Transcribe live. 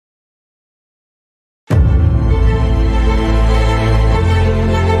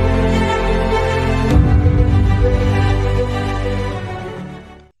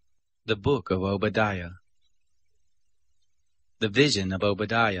The Book of Obadiah. The Vision of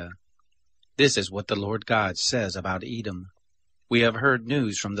Obadiah. This is what the Lord God says about Edom. We have heard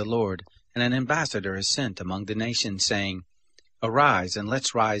news from the Lord, and an ambassador is sent among the nations, saying, Arise, and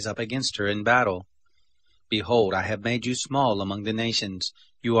let's rise up against her in battle. Behold, I have made you small among the nations.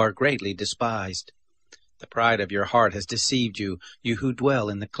 You are greatly despised. The pride of your heart has deceived you, you who dwell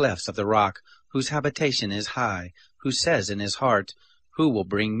in the clefts of the rock, whose habitation is high, who says in his heart, Who will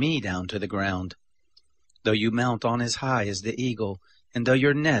bring me down to the ground? Though you mount on as high as the eagle, and though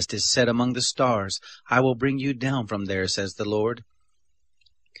your nest is set among the stars, I will bring you down from there, says the Lord.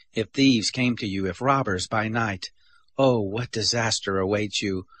 If thieves came to you, if robbers by night, oh, what disaster awaits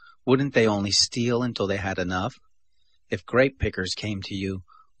you! Wouldn't they only steal until they had enough? If grape pickers came to you,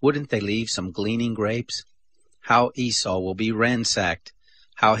 wouldn't they leave some gleaning grapes? How Esau will be ransacked,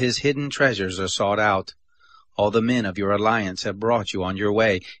 how his hidden treasures are sought out. All the men of your alliance have brought you on your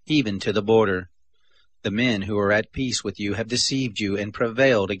way, even to the border. The men who are at peace with you have deceived you and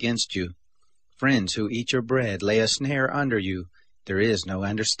prevailed against you. Friends who eat your bread lay a snare under you. There is no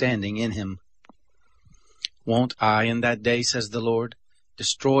understanding in him. Won't I in that day, says the Lord,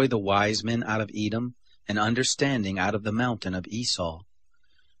 destroy the wise men out of Edom, and understanding out of the mountain of Esau?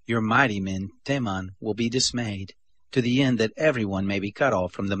 Your mighty men, Teman, will be dismayed, to the end that everyone may be cut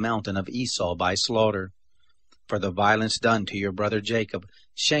off from the mountain of Esau by slaughter. For the violence done to your brother Jacob,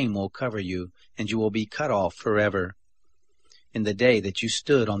 shame will cover you, and you will be cut off forever. In the day that you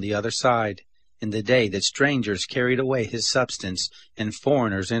stood on the other side, in the day that strangers carried away his substance, and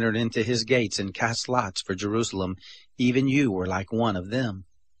foreigners entered into his gates and cast lots for Jerusalem, even you were like one of them.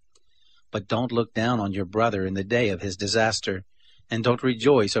 But don't look down on your brother in the day of his disaster, and don't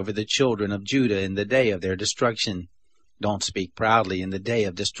rejoice over the children of Judah in the day of their destruction. Don't speak proudly in the day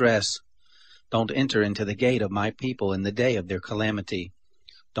of distress. Don't enter into the gate of my people in the day of their calamity.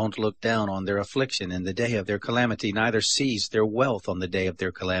 Don't look down on their affliction in the day of their calamity, neither seize their wealth on the day of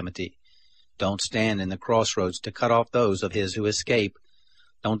their calamity. Don't stand in the crossroads to cut off those of his who escape.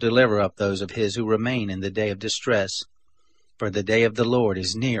 Don't deliver up those of his who remain in the day of distress. For the day of the Lord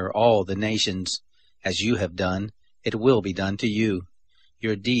is near all the nations. As you have done, it will be done to you.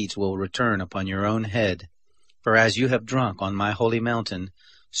 Your deeds will return upon your own head. For as you have drunk on my holy mountain,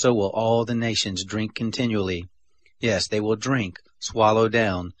 so will all the nations drink continually. Yes, they will drink, swallow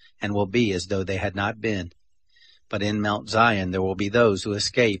down, and will be as though they had not been. But in Mount Zion there will be those who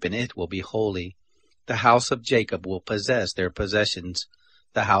escape, and it will be holy. The house of Jacob will possess their possessions.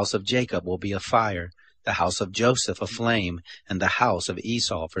 The house of Jacob will be a fire, the house of Joseph a flame, and the house of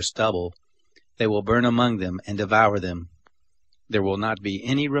Esau for stubble. They will burn among them and devour them. There will not be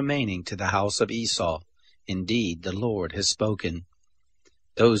any remaining to the house of Esau. Indeed, the Lord has spoken.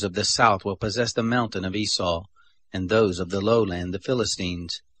 Those of the south will possess the mountain of Esau, and those of the lowland the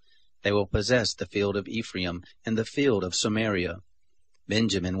Philistines. They will possess the field of Ephraim and the field of Samaria.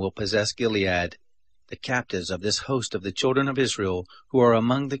 Benjamin will possess Gilead. The captives of this host of the children of Israel, who are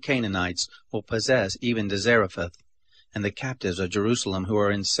among the Canaanites, will possess even the Zarephath. And the captives of Jerusalem, who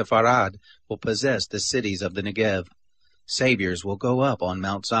are in Sepharad, will possess the cities of the Negev. Saviors will go up on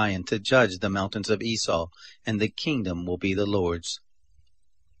Mount Zion to judge the mountains of Esau, and the kingdom will be the Lord's.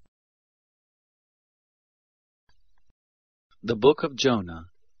 The Book of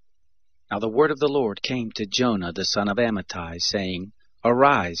Jonah. Now the word of the Lord came to Jonah the son of Amittai, saying,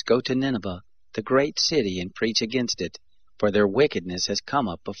 Arise, go to Nineveh, the great city, and preach against it, for their wickedness has come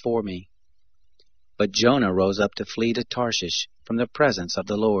up before me. But Jonah rose up to flee to Tarshish from the presence of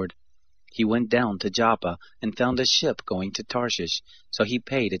the Lord. He went down to Joppa, and found a ship going to Tarshish. So he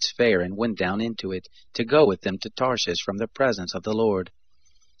paid its fare and went down into it, to go with them to Tarshish from the presence of the Lord.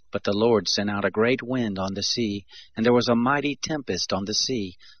 But the Lord sent out a great wind on the sea, and there was a mighty tempest on the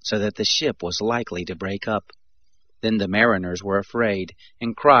sea, so that the ship was likely to break up. Then the mariners were afraid,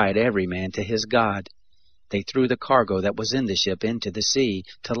 and cried every man to his god. They threw the cargo that was in the ship into the sea,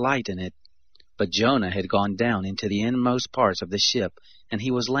 to lighten it. But Jonah had gone down into the inmost parts of the ship, and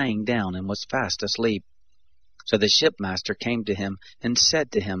he was laying down and was fast asleep. So the shipmaster came to him, and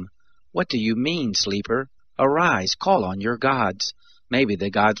said to him, What do you mean, sleeper? Arise, call on your gods. Maybe the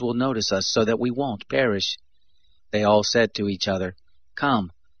gods will notice us, so that we won't perish. They all said to each other,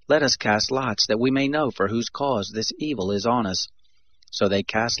 Come, let us cast lots, that we may know for whose cause this evil is on us. So they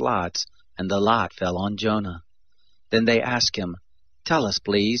cast lots, and the lot fell on Jonah. Then they asked him, Tell us,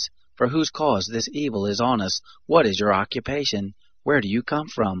 please, for whose cause this evil is on us. What is your occupation? Where do you come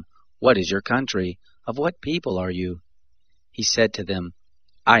from? What is your country? Of what people are you? He said to them,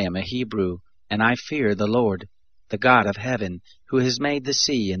 I am a Hebrew, and I fear the Lord, the God of heaven, who has made the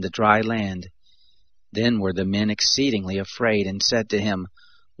sea and the dry land. Then were the men exceedingly afraid, and said to him,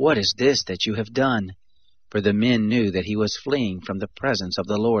 "What is this that you have done?" For the men knew that he was fleeing from the presence of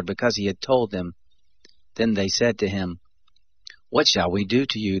the Lord, because he had told them. Then they said to him, "What shall we do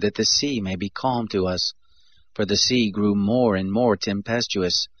to you, that the sea may be calm to us?" For the sea grew more and more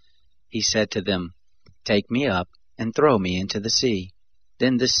tempestuous. He said to them, "Take me up, and throw me into the sea.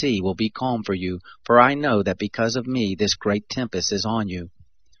 Then the sea will be calm for you, for I know that because of me this great tempest is on you."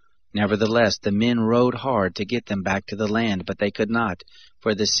 Nevertheless the men rowed hard to get them back to the land, but they could not,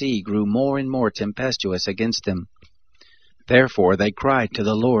 for the sea grew more and more tempestuous against them. Therefore they cried to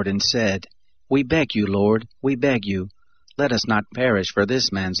the Lord and said, "We beg you, Lord, we beg you, let us not perish for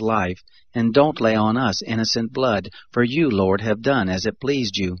this man's life, and don't lay on us innocent blood, for you, Lord, have done as it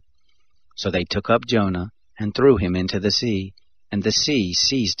pleased you." So they took up Jonah and threw him into the sea, and the sea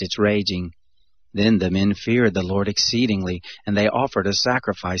ceased its raging. Then the men feared the Lord exceedingly, and they offered a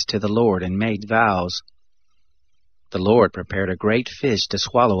sacrifice to the Lord and made vows. The Lord prepared a great fish to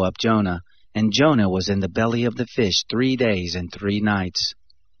swallow up Jonah, and Jonah was in the belly of the fish 3 days and 3 nights.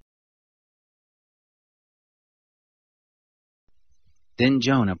 Then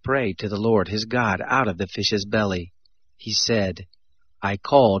Jonah prayed to the Lord his God out of the fish's belly. He said, "I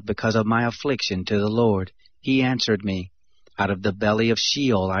called because of my affliction to the Lord. He answered me. Out of the belly of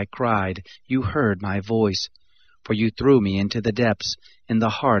Sheol I cried. You heard my voice. For you threw me into the depths, in the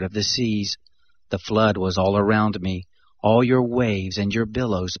heart of the seas. The flood was all around me. All your waves and your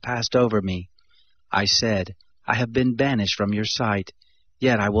billows passed over me. I said, I have been banished from your sight.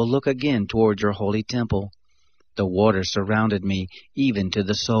 Yet I will look again toward your holy temple. The water surrounded me, even to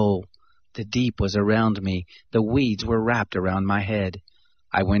the soul. The deep was around me. The weeds were wrapped around my head.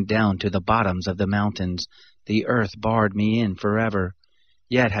 I went down to the bottoms of the mountains. The earth barred me in forever.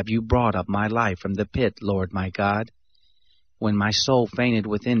 Yet have you brought up my life from the pit, Lord my God. When my soul fainted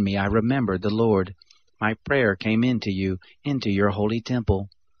within me, I remembered the Lord. My prayer came into you, into your holy temple.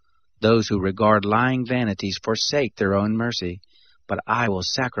 Those who regard lying vanities forsake their own mercy. But I will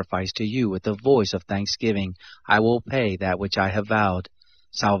sacrifice to you with the voice of thanksgiving. I will pay that which I have vowed.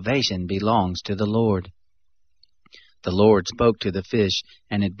 Salvation belongs to the Lord. The Lord spoke to the fish,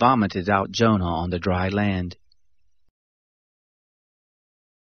 and it vomited out Jonah on the dry land.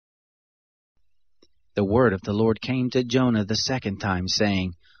 The word of the Lord came to Jonah the second time,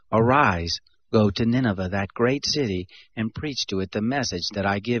 saying, Arise, go to Nineveh, that great city, and preach to it the message that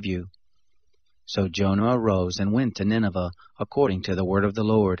I give you. So Jonah arose and went to Nineveh, according to the word of the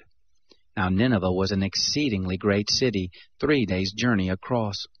Lord. Now Nineveh was an exceedingly great city, 3 days' journey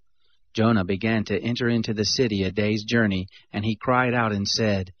across. Jonah began to enter into the city a day's journey, and he cried out and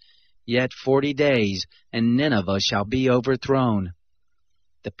said, Yet 40 days, and Nineveh shall be overthrown.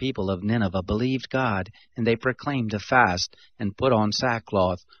 The people of Nineveh believed God, and they proclaimed a fast, and put on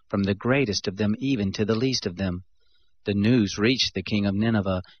sackcloth, from the greatest of them even to the least of them. The news reached the king of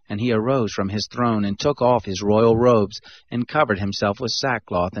Nineveh, and he arose from his throne, and took off his royal robes, and covered himself with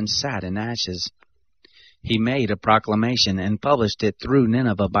sackcloth, and sat in ashes. He made a proclamation, and published it through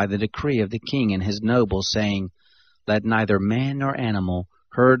Nineveh by the decree of the king and his nobles, saying, Let neither man nor animal,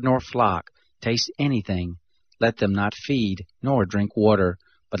 herd nor flock, taste anything. Let them not feed, nor drink water,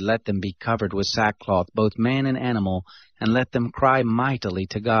 but let them be covered with sackcloth, both man and animal, and let them cry mightily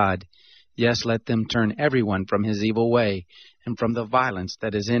to God. Yes, let them turn everyone from his evil way, and from the violence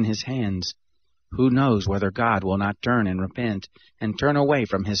that is in his hands. Who knows whether God will not turn and repent, and turn away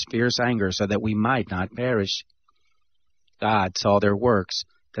from his fierce anger, so that we might not perish? God saw their works,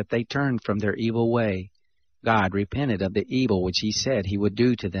 that they turned from their evil way. God repented of the evil which he said he would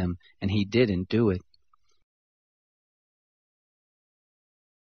do to them, and he didn't do it.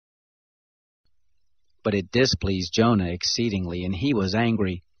 But it displeased Jonah exceedingly, and he was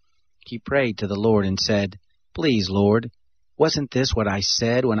angry. He prayed to the Lord and said, Please, Lord, wasn't this what I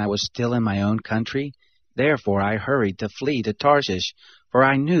said when I was still in my own country? Therefore I hurried to flee to Tarshish, for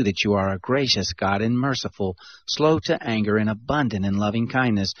I knew that you are a gracious God and merciful, slow to anger and abundant in loving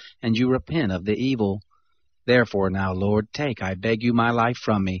kindness, and you repent of the evil. Therefore now, Lord, take, I beg you, my life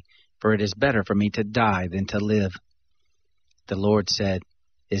from me, for it is better for me to die than to live. The Lord said,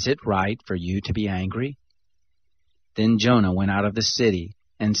 Is it right for you to be angry? Then Jonah went out of the city,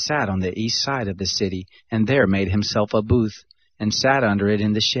 and sat on the east side of the city, and there made himself a booth, and sat under it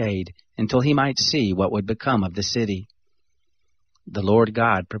in the shade, until he might see what would become of the city. The Lord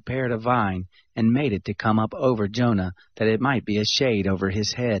God prepared a vine, and made it to come up over Jonah, that it might be a shade over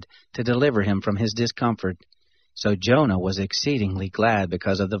his head, to deliver him from his discomfort. So Jonah was exceedingly glad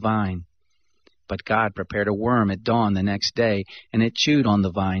because of the vine. But God prepared a worm at dawn the next day, and it chewed on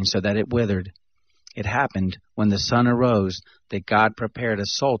the vine so that it withered. It happened, when the sun arose, that God prepared a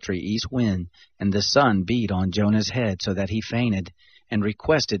sultry east wind, and the sun beat on Jonah's head so that he fainted, and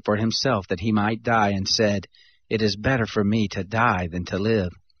requested for himself that he might die, and said, "It is better for me to die than to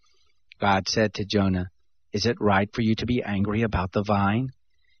live." God said to Jonah, "Is it right for you to be angry about the vine?"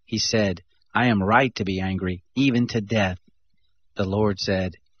 He said, "I am right to be angry, even to death." The Lord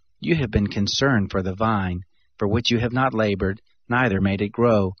said, "You have been concerned for the vine, for which you have not labored, neither made it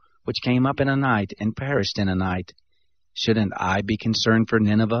grow, which came up in a night and perished in a night. Shouldn't I be concerned for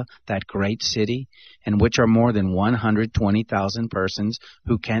Nineveh, that great city, in which are more than 120,000 persons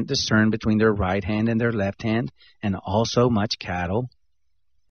who can't discern between their right hand and their left hand, and also much cattle?"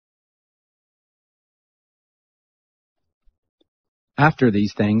 After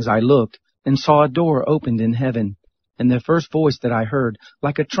these things I looked, and saw a door opened in heaven. And the first voice that I heard,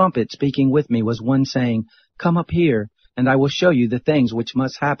 like a trumpet speaking with me, was one saying, "Come up here, and I will show you the things which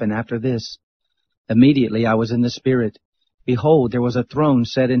must happen after this." Immediately I was in the Spirit. Behold, there was a throne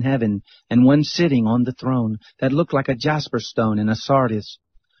set in heaven, and one sitting on the throne, that looked like a jasper stone and a sardius.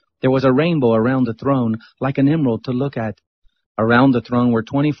 There was a rainbow around the throne, like an emerald to look at. Around the throne were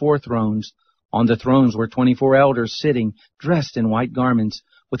 24 thrones. On the thrones were 24 elders sitting, dressed in white garments,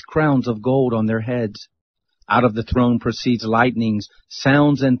 with crowns of gold on their heads. Out of the throne proceeds lightnings,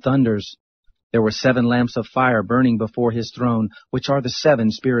 sounds, and thunders. There were 7 lamps of fire burning before his throne, which are the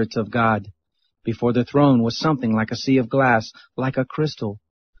 7 spirits of God. Before the throne was something like a sea of glass, like a crystal.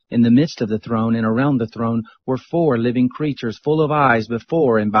 In the midst of the throne and around the throne were 4 living creatures full of eyes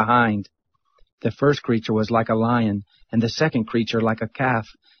before and behind. The first creature was like a lion, and the second creature like a calf,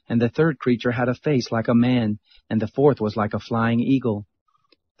 and the third creature had a face like a man, and the fourth was like a flying eagle.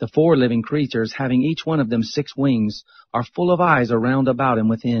 The 4 living creatures, having each one of them 6 wings, are full of eyes around about and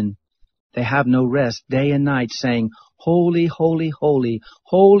within. They have no rest day and night, saying, "Holy, holy, holy,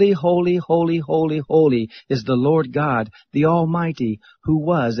 holy, holy, holy, holy, holy is the Lord God, the Almighty, who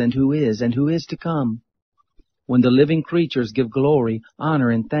was and who is to come." When the living creatures give glory, honor,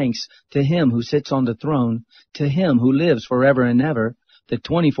 and thanks to him who sits on the throne, to him who lives forever and ever, the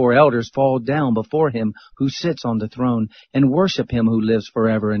 24 elders fall down before him who sits on the throne, and worship him who lives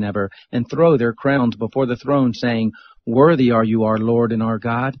forever and ever, and throw their crowns before the throne, saying, "Worthy are you, our Lord and our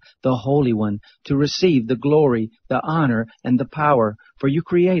God, the Holy One, to receive the glory, the honor, and the power, for you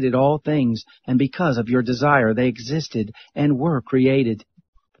created all things, and because of your desire they existed and were created."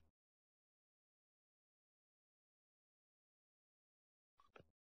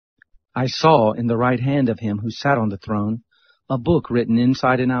 I saw in the right hand of him who sat on the throne a book written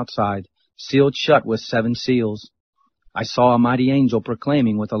inside and outside, sealed shut with 7 seals. I saw a mighty angel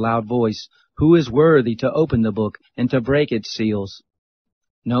proclaiming with a loud voice, "Who is worthy to open the book and to break its seals?"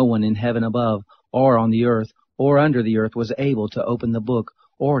 No one in heaven above, or on the earth, or under the earth was able to open the book,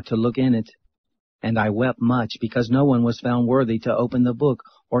 or to look in it. And I wept much, because no one was found worthy to open the book,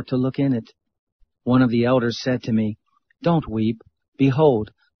 or to look in it. One of the elders said to me, "Don't weep.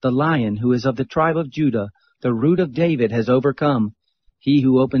 Behold, the Lion who is of the tribe of Judah, the root of David, has overcome, he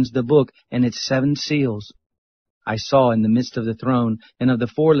who opens the book and its 7 seals." I saw in the midst of the throne and of the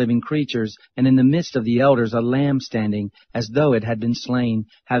 4 living creatures, and in the midst of the elders, a lamb standing, as though it had been slain,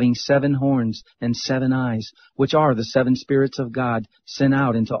 having 7 horns and 7 eyes, which are the 7 spirits of God sent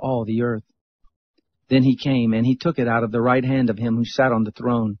out into all the earth. Then he came, and he took it out of the right hand of him who sat on the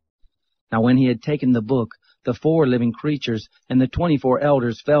throne. Now when he had taken the book, the 4 living creatures and the 24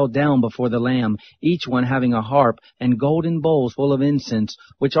 elders fell down before the Lamb, each one having a harp and golden bowls full of incense,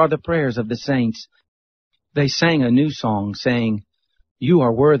 which are the prayers of the saints. They sang a new song, saying, "You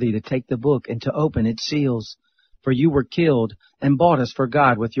are worthy to take the book and to open its seals. For you were killed and bought us for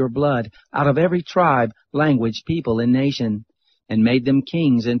God with your blood out of every tribe, language, people, and nation, and made them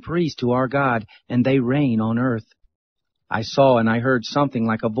kings and priests to our God, and they reign on earth." I saw and I heard something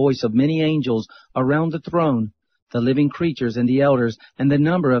like a voice of many angels around the throne, the living creatures and the elders, and the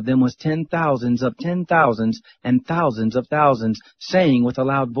number of them was 10,000s of 10,000s and thousands of thousands, saying with a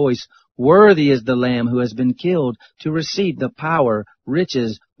loud voice, "Worthy is the Lamb who has been killed to receive the power,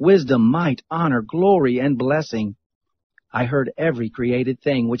 riches, wisdom, might, honor, glory, and blessing." I heard every created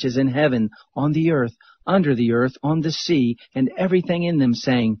thing which is in heaven, on the earth, under the earth, on the sea, and everything in them,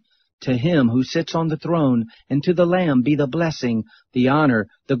 saying, "To him who sits on the throne, and to the Lamb be the blessing, the honor,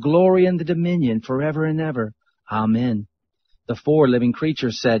 the glory, and the dominion forever and ever. Amen." The 4 living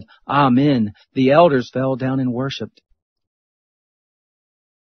creatures said, "Amen." The elders fell down and worshipped.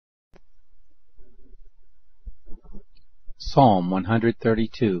 Psalm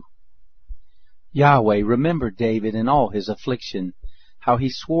 132. Yahweh, remember David in all his affliction, how he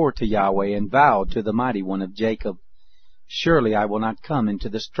swore to Yahweh and vowed to the Mighty One of Jacob. "Surely I will not come into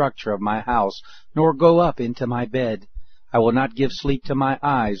the structure of my house, nor go up into my bed. I will not give sleep to my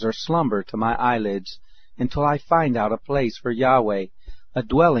eyes, or slumber to my eyelids, until I find out a place for Yahweh, a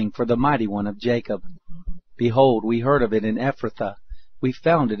dwelling for the mighty one of Jacob. Behold, we heard of it in Ephrathah, we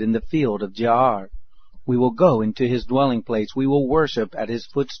found it in the field of Jaar. We will go into his dwelling place, we will worship at his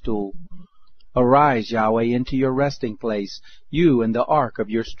footstool. Arise, Yahweh, into your resting place, you and the ark of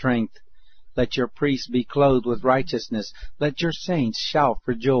your strength. Let your priests be clothed with righteousness, let your saints shout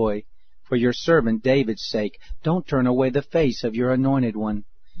for joy. For your servant David's sake, don't turn away the face of your anointed one.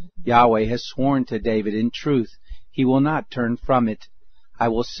 Yahweh has sworn to David in truth, he will not turn from it. I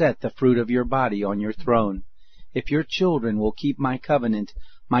will set the fruit of your body on your throne. If your children will keep my covenant,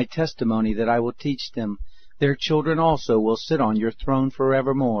 my testimony that I will teach them, their children also will sit on your throne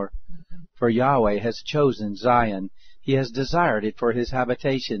forevermore. For Yahweh has chosen Zion, he has desired it for his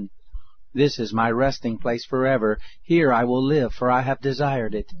habitation. This is my resting place forever, here I will live, for I have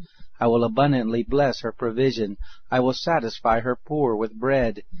desired it. I will abundantly bless her provision, I will satisfy her poor with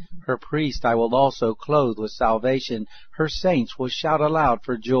bread. Her priest I will also clothe with salvation, her saints will shout aloud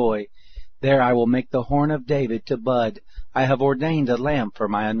for joy. There I will make the horn of David to bud, I have ordained a lamp for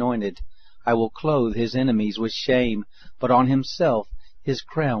my anointed. I will clothe his enemies with shame, but on himself his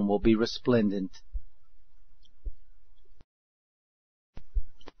crown will be resplendent.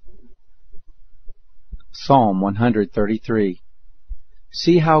 Psalm 133.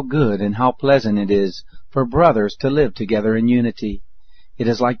 See how good and how pleasant it is for brothers to live together in unity. It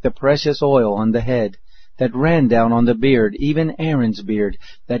is like the precious oil on the head, that ran down on the beard, even Aaron's beard,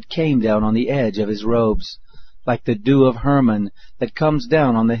 that came down on the edge of his robes, like the dew of Hermon, that comes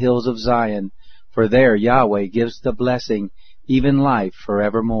down on the hills of Zion. For there Yahweh gives the blessing, even life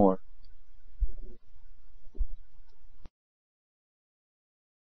forevermore.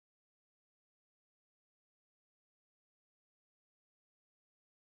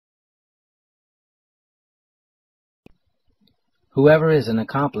 Whoever is an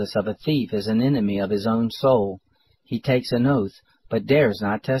accomplice of a thief is an enemy of his own soul. He takes an oath, but dares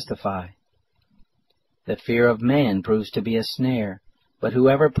not testify. The fear of man proves to be a snare, but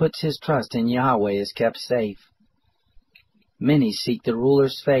whoever puts his trust in Yahweh is kept safe. Many seek the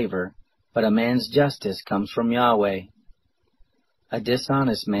ruler's favor, but a man's justice comes from Yahweh. A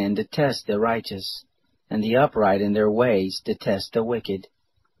dishonest man detests the righteous, and the upright in their ways detest the wicked.